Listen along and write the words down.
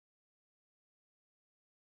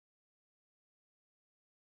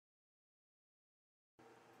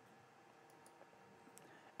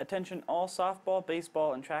Attention all softball,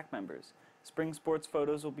 baseball, and track members. Spring sports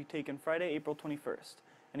photos will be taken Friday, April 21st.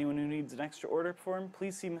 Anyone who needs an extra order form,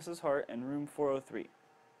 please see Mrs. Hart in room 403.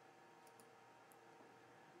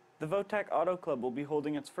 The Votech Auto Club will be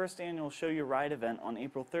holding its first annual Show Your Ride event on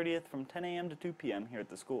April 30th from 10 a.m. to 2 p.m. here at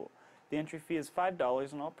the school. The entry fee is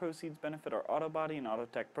 $5 and all proceeds benefit our auto body and auto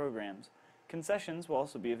tech programs. Concessions will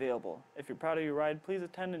also be available. If you're proud of your ride, please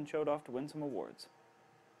attend and show it off to win some awards.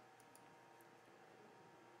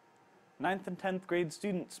 9th and 10th grade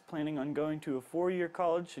students planning on going to a 4-year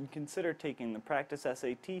college should consider taking the Practice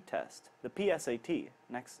SAT test, the PSAT,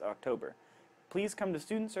 next October. Please come to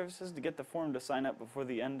Student Services to get the form to sign up before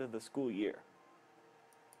the end of the school year.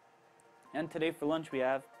 And today for lunch we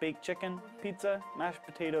have baked chicken, pizza, mashed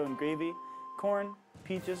potato and gravy, corn,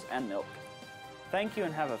 peaches, and milk. Thank you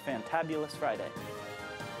and have a fantabulous Friday.